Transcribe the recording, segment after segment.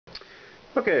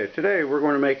Okay, today we're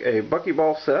going to make a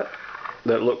buckyball set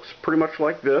that looks pretty much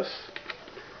like this.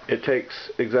 It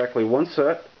takes exactly one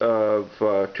set of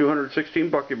 216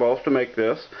 buckyballs to make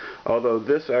this, although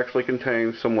this actually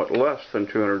contains somewhat less than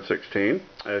 216,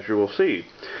 as you will see.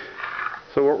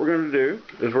 So what we're going to do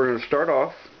is we're going to start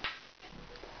off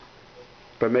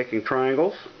by making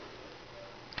triangles,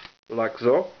 like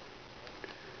so.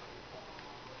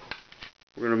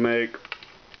 We're going to make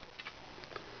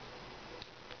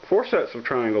 4 sets of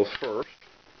triangles first.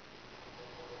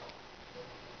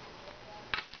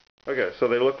 Okay, so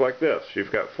they look like this.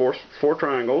 You've got four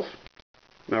triangles.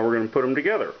 Now we're going to put them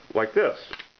together like this.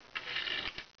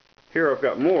 Here I've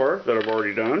got more that I've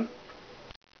already done.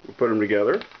 We'll put them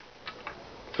together.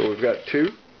 So we've got 2.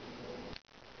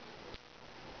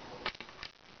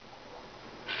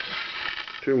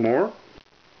 Two more.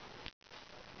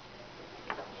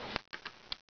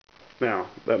 Now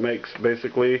that makes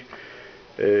basically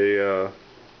a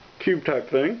cube type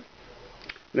thing.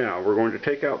 Now we're going to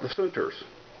take out the centers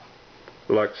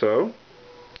like so.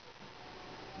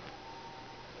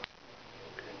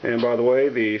 And by the way,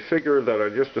 the figure that I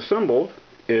just assembled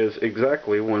is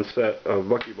exactly one set of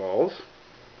buckyballs.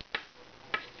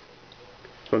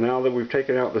 So now that we've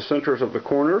taken out the centers of the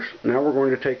corners, now we're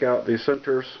going to take out the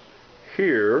centers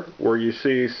here where you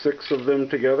see 6 of them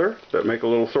together that make a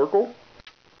little circle.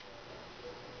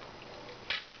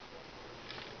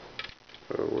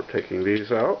 So we're taking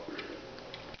these out.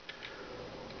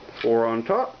 4 on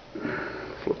top.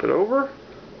 Flip it over.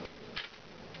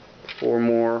 4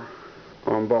 more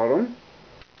on bottom.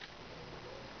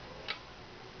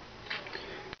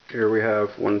 Here we have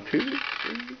 1, 2, 3,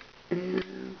 and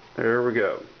there we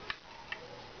go.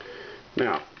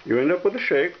 Now, you end up with a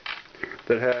shape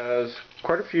that has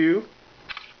quite a few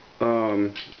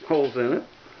holes in it,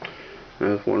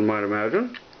 as one might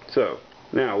imagine. So,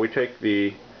 now we take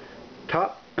the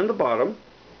top and the bottom,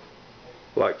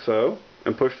 like so,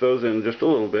 and push those in just a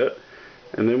little bit,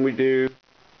 and then we do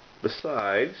the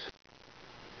sides,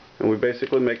 and we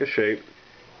basically make a shape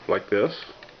like this.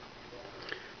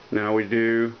 Now we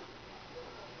do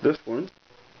this one,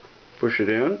 push it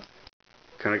in,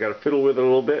 kind of got to fiddle with it a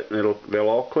little bit, and they'll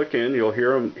all click in. You'll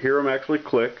hear them actually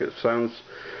click. It sounds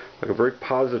like a very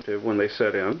positive when they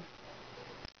set in.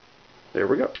 There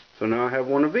we go. So now I have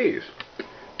one of these.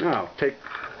 Now take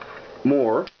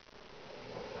more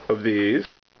of these.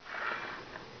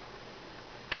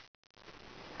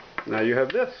 Now you have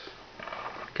this.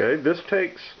 Okay, this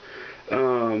takes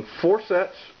 4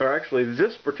 sets, or actually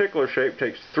this particular shape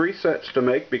takes 3 sets to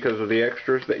make because of the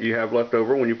extras that you have left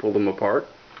over when you pull them apart.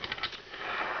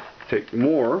 Take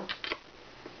more.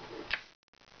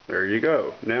 There you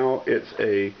go. Now it's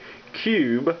a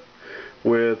cube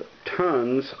with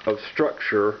tons of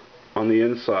structure on the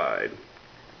inside.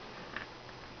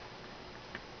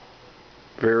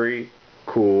 Very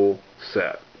cool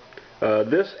set.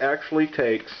 This actually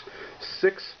takes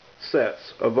 6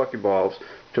 sets of buckyballs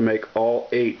to make all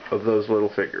 8 of those little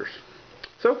figures.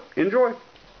 So, enjoy!